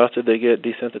get exhausted. They get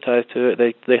desensitized to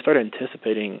it. They start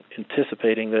anticipating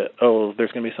that,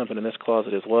 there's going to be something in this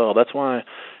closet as well. That's why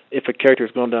if a character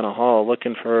is going down a hall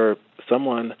looking for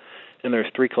someone and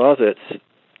there's 3 closets,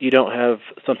 you don't have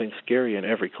something scary in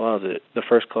every closet. The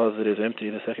first closet is empty,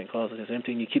 the second closet is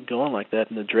empty, and you keep going like that,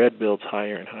 and the dread builds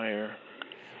higher and higher.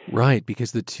 Right,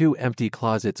 because the 2 empty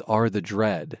closets are the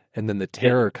dread, and then the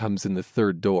terror comes in the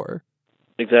 3rd door.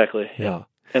 Exactly. Yeah.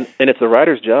 And it's the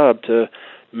writer's job to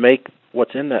make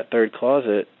what's in that 3rd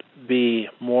closet be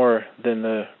more than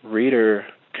the reader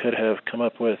could have come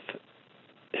up with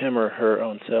him or her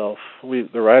own self.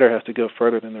 The writer has to go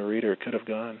further than the reader could have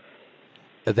gone.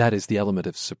 That is the element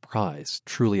of surprise,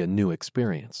 truly a new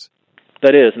experience.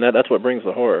 That is, and that's what brings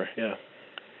the horror, yeah.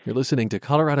 You're listening to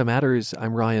Colorado Matters.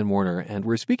 I'm Ryan Warner, and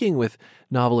we're speaking with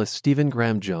novelist Stephen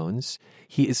Graham Jones.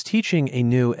 He is teaching a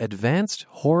new advanced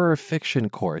horror fiction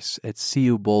course at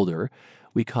CU Boulder.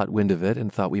 We caught wind of it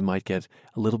and thought we might get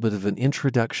a little bit of an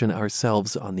introduction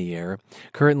ourselves on the air.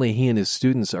 Currently, he and his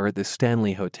students are at the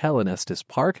Stanley Hotel in Estes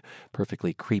Park,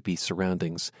 perfectly creepy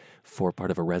surroundings for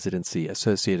part of a residency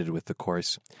associated with the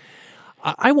course.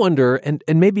 I wonder, and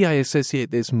maybe I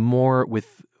associate this more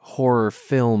with horror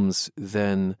films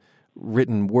than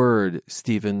written word,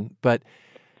 Stephen, but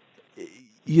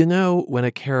you know when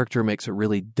a character makes a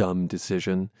really dumb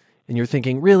decision and you're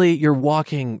thinking, really, you're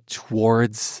walking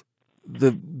towards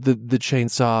the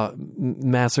chainsaw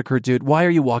massacre dude. Why are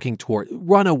you walking toward?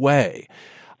 Run away.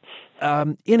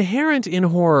 Inherent in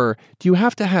horror, do you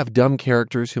have to have dumb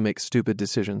characters who make stupid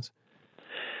decisions?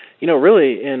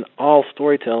 Really, in all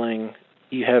storytelling,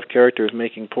 you have characters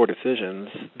making poor decisions.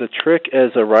 The trick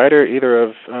as a writer, either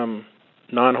of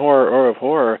non-horror or of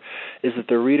horror, is that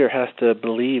the reader has to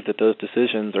believe that those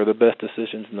decisions are the best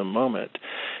decisions in the moment.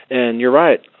 And you're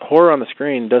right, horror on the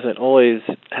screen doesn't always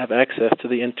have access to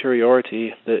the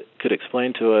interiority that could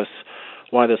explain to us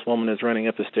why this woman is running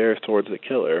up the stairs towards the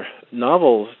killer.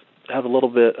 Novels have a little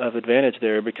bit of advantage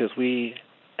there because we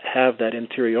have that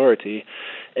interiority,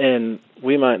 and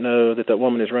we might know that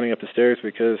woman is running up the stairs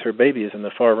because her baby is in the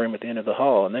far room at the end of the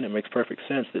hall, and then it makes perfect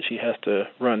sense that she has to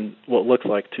run what looks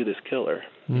like to this killer.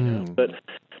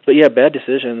 But yeah, bad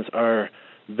decisions are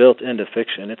built into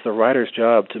fiction. It's the writer's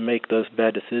job to make those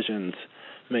bad decisions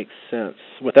make sense.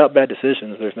 Without bad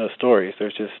decisions, there's no stories.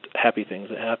 There's just happy things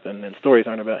that happen, and stories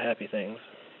aren't about happy things.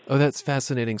 Oh, that's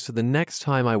fascinating. So the next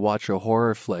time I watch a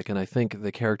horror flick and I think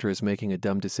the character is making a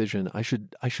dumb decision, I should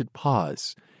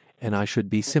pause and I should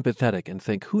be sympathetic and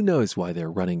think, who knows why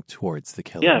they're running towards the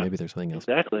killer? Yeah, maybe there's something else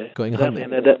going on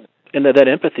there. And that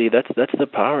empathy, that's the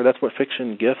power. That's what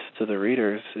fiction gifts to the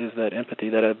readers, is that empathy,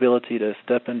 that ability to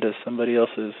step into somebody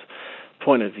else's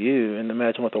point of view and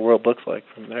imagine what the world looks like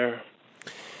from there.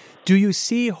 Do you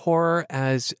see horror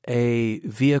as a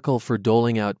vehicle for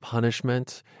doling out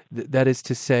punishment? That is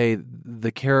to say,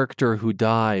 the character who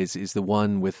dies is the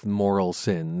one with moral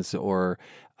sins, or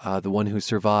the one who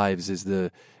survives is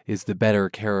the better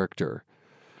character?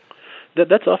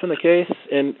 That's often the case,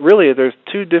 and really there's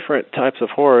two different types of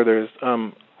horror. There's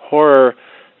horror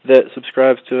that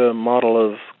subscribes to a model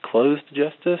of closed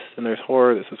justice, and there's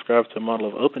horror that subscribes to a model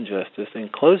of open justice.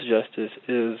 And closed justice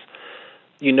is,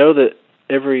 you know that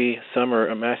every summer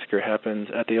a massacre happens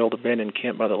at the old abandoned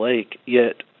camp by the lake,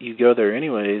 yet you go there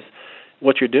anyways.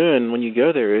 What you're doing when you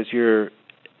go there is you're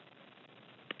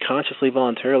consciously,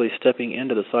 voluntarily stepping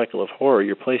into the cycle of horror.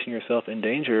 You're placing yourself in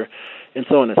danger, and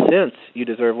so in a sense, you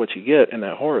deserve what you get in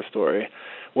that horror story.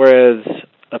 Whereas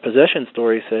a possession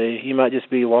story, say, you might just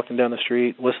be walking down the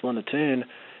street whistling a tune,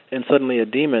 and suddenly a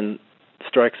demon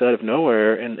strikes out of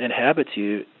nowhere and inhabits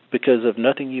you because of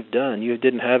nothing you've done. You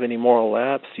didn't have any moral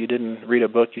lapse. You didn't read a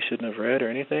book you shouldn't have read or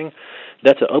anything.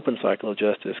 That's an open cycle of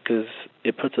justice because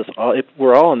it puts us all.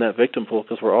 We're all in that victim pool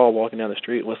because we're all walking down the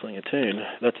street whistling a tune.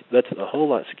 That's a whole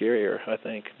lot scarier, I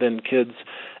think, than kids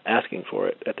asking for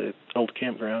it at the old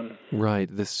campground.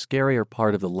 Right. The scarier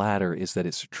part of the latter is that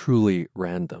it's truly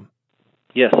random.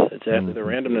 Yes, exactly. The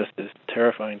randomness is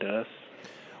terrifying to us.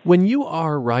 When you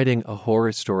are writing a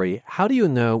horror story, how do you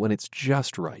know when it's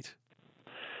just right?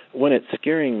 When it's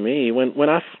scaring me, when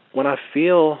I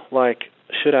feel like,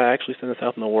 should I actually send this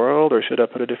out in the world or should I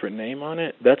put a different name on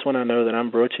it, that's when I know that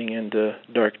I'm broaching into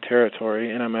dark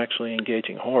territory and I'm actually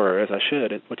engaging horror as I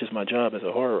should, which is my job as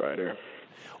a horror writer.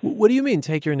 What do you mean,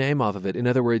 take your name off of it? In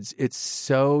other words, it's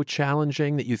so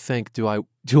challenging that you think, do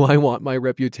I want my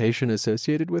reputation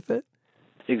associated with it?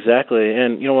 Exactly.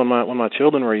 And, when my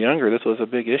children were younger, this was a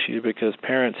big issue because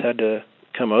parents had to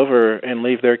come over and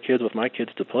leave their kids with my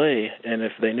kids to play, and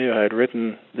if they knew I had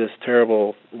written this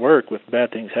terrible work with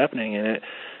bad things happening in it,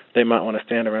 they might want to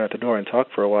stand around at the door and talk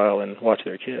for a while and watch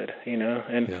their kid,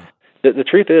 And yeah. The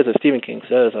truth is, as Stephen King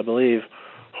says, I believe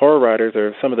horror writers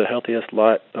are some of the healthiest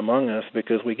lot among us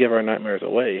because we give our nightmares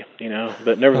away,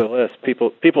 But nevertheless,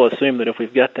 people assume that if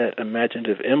we've got that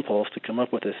imaginative impulse to come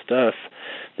up with this stuff,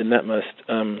 then that must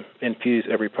infuse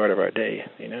every part of our day,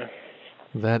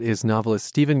 That is novelist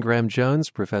Stephen Graham Jones,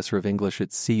 professor of English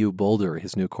at CU Boulder.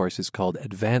 His new course is called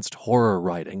Advanced Horror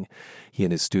Writing. He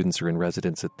and his students are in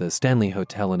residence at the Stanley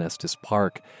Hotel in Estes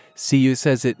Park. CU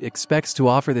says it expects to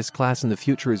offer this class in the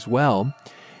future as well.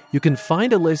 You can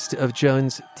find a list of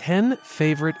Jones' 10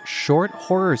 favorite short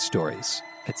horror stories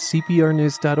at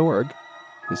cprnews.org.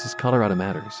 This is Colorado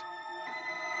Matters.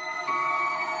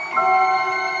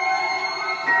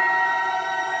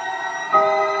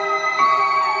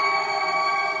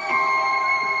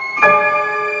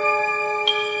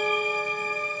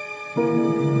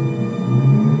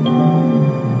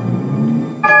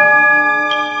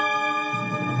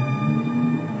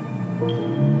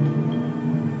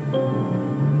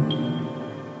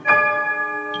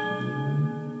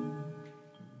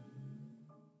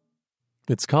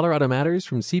 It's Colorado Matters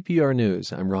from CPR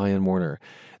News. I'm Ryan Warner.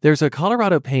 There's a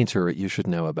Colorado painter you should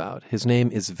know about. His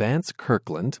name is Vance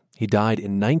Kirkland. He died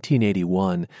in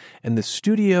 1981, and the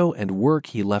studio and work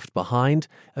he left behind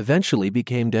eventually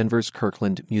became Denver's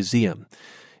Kirkland Museum.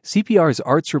 CPR's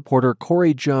arts reporter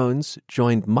Corey Jones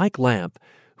joined Mike Lamp,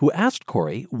 who asked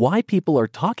Corey why people are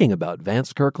talking about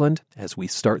Vance Kirkland as we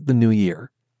start the new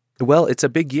year. Well, it's a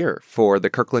big year for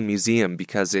the Kirkland Museum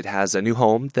because it has a new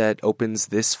home that opens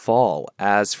this fall.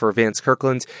 As for Vance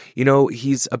Kirkland,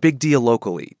 he's a big deal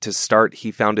locally. To start,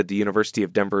 he founded the University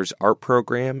of Denver's art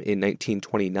program in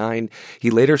 1929.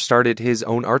 He later started his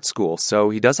own art school,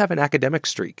 so he does have an academic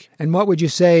streak. And what would you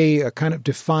say kind of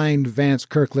defined Vance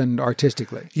Kirkland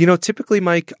artistically? Typically,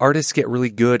 Mike, artists get really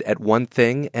good at one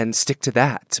thing and stick to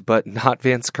that, but not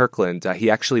Vance Kirkland. He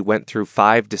actually went through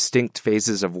 5 distinct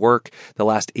phases of work. The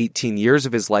last 18 years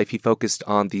of his life, he focused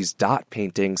on these dot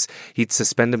paintings. He'd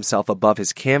suspend himself above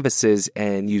his canvases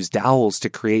and use dowels to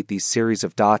create these series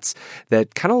of dots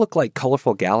that kind of look like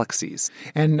colorful galaxies.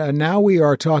 And now we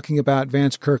are talking about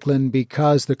Vance Kirkland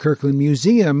because the Kirkland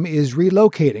Museum is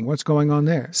relocating. What's going on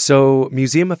there? So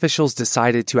museum officials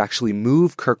decided to actually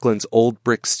move Kirkland's old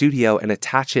brick studio and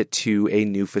attach it to a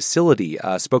new facility.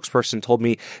 A spokesperson told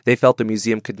me they felt the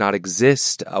museum could not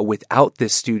exist without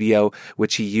this studio,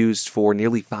 which he used for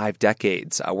nearly 5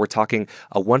 decades. We're talking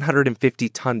a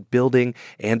 150-ton building,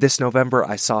 and this November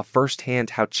I saw firsthand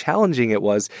how challenging it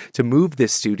was to move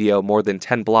this studio more than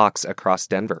 10 blocks across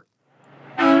Denver.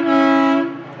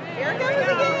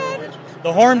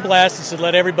 The horn blast is to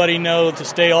let everybody know to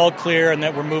stay all clear and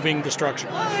that we're moving the structure.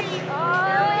 Hi,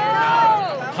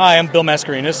 Hi, I'm Bill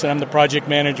Mascarenas, and I'm the project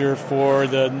manager for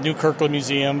the new Kirkland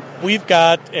Museum. We've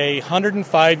got a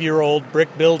 105-year-old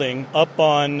brick building up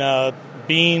on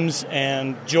beams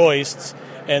and joists,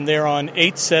 and they're on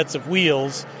 8 sets of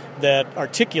wheels that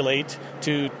articulate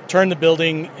to turn the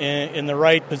building in the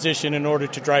right position in order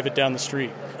to drive it down the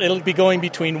street. It'll be going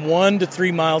between 1 to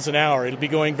 3 miles an hour. It'll be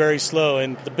going very slow,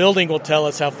 and the building will tell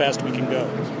us how fast we can go.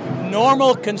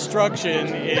 Normal construction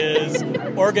is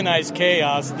organized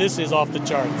chaos. This is off the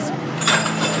charts.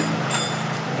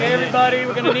 Hey, everybody,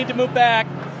 we're going to need to move back.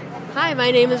 Hi,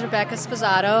 my name is Rebecca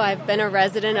Sposato. I've been a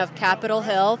resident of Capitol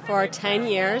Hill for 10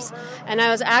 years, and I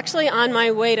was actually on my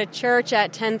way to church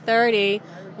at 10:30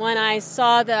 when I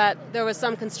saw that there was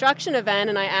some construction event,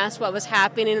 and I asked what was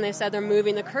happening, and they said they're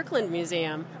moving the Kirkland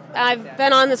Museum. I've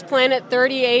been on this planet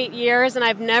 38 years, and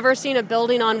I've never seen a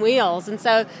building on wheels, and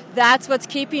so that's what's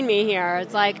keeping me here.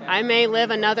 It's like I may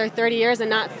live another 30 years and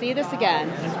not see this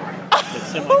again.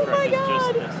 Oh my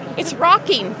God! It's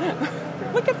rocking.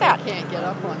 Look at that. Can't get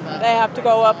up on that. They have to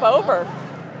go up over.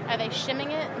 Are they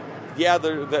shimming it? Yeah,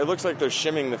 it looks like they're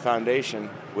shimming the foundation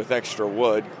with extra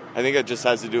wood. I think it just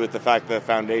has to do with the fact that the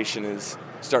foundation is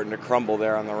starting to crumble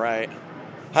there on the right.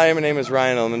 Hi, my name is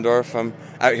Ryan Elmendorf. I'm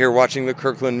out here watching the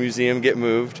Kirkland Museum get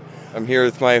moved. I'm here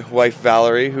with my wife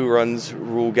Valerie, who runs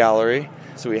Rule Gallery,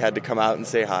 so we had to come out and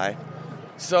say hi.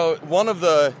 So one of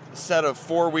the set of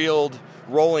 4-wheeled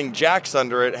rolling jacks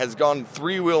under it has gone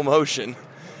 3-wheel motion,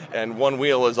 and 1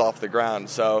 wheel is off the ground.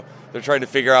 So they're trying to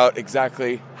figure out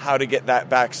exactly how to get that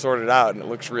back sorted out, and it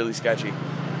looks really sketchy.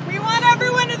 We want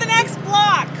everyone to the next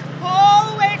block. All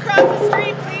the way across the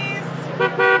street, please.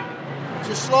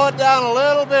 Just slow it down a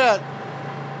little bit.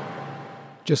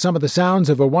 Just some of the sounds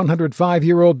of a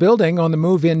 105-year-old building on the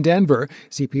move in Denver.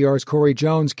 CPR's Corey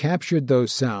Jones captured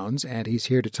those sounds, and he's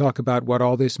here to talk about what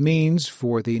all this means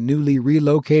for the newly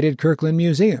relocated Kirkland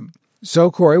Museum.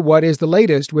 So, Corey, what is the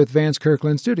latest with Vance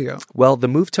Kirkland Studio? Well, the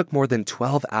move took more than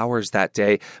 12 hours that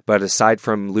day, but aside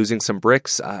from losing some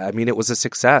bricks, it was a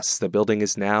success. The building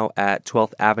is now at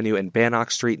 12th Avenue and Bannock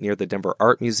Street near the Denver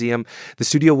Art Museum. The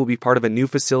studio will be part of a new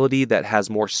facility that has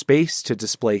more space to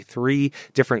display 3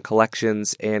 different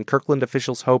collections, and Kirkland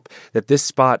officials hope that this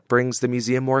spot brings the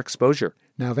museum more exposure.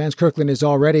 Now, Vance Kirkland is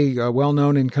already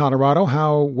well-known in Colorado.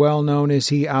 How well-known is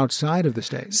he outside of the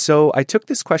state? So I took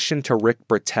this question to Rick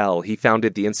Britell. He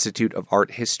founded the Institute of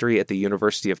Art History at the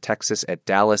University of Texas at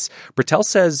Dallas. Britell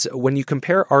says when you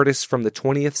compare artists from the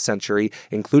 20th century,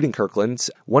 including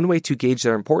Kirkland's, one way to gauge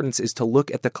their importance is to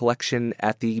look at the collection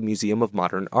at the Museum of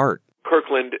Modern Art.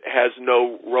 Kirkland has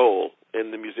no role in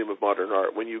the Museum of Modern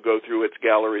Art. When you go through its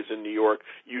galleries in New York,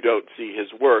 you don't see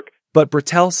his work. But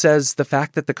Britell says the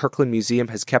fact that the Kirkland Museum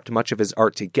has kept much of his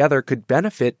art together could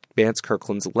benefit Vance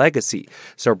Kirkland's legacy.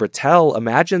 So Britell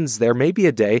imagines there may be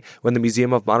a day when the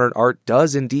Museum of Modern Art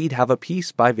does indeed have a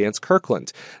piece by Vance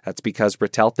Kirkland. That's because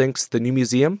Britell thinks the new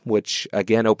museum, which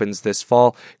again opens this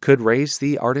fall, could raise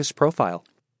the artist's profile.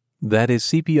 That is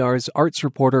CPR's arts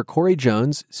reporter Corey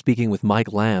Jones speaking with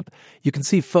Mike Lamp. You can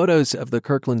see photos of the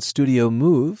Kirkland studio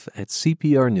move at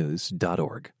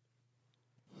cprnews.org.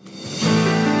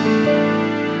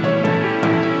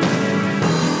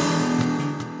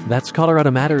 That's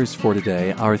Colorado Matters for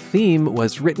today. Our theme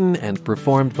was written and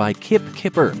performed by Kip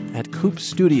Kipper at Coop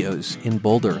Studios in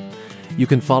Boulder. You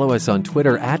can follow us on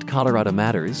Twitter at Colorado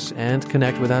Matters and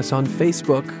connect with us on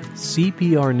Facebook,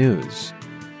 CPR News.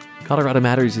 Colorado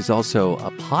Matters is also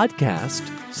a podcast.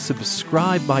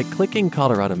 Subscribe by clicking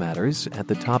Colorado Matters at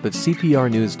the top of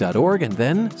cprnews.org and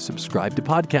then subscribe to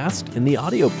podcast in the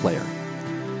audio player.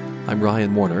 I'm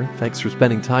Ryan Warner. Thanks for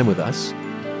spending time with us.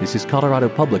 This is Colorado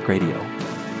Public Radio.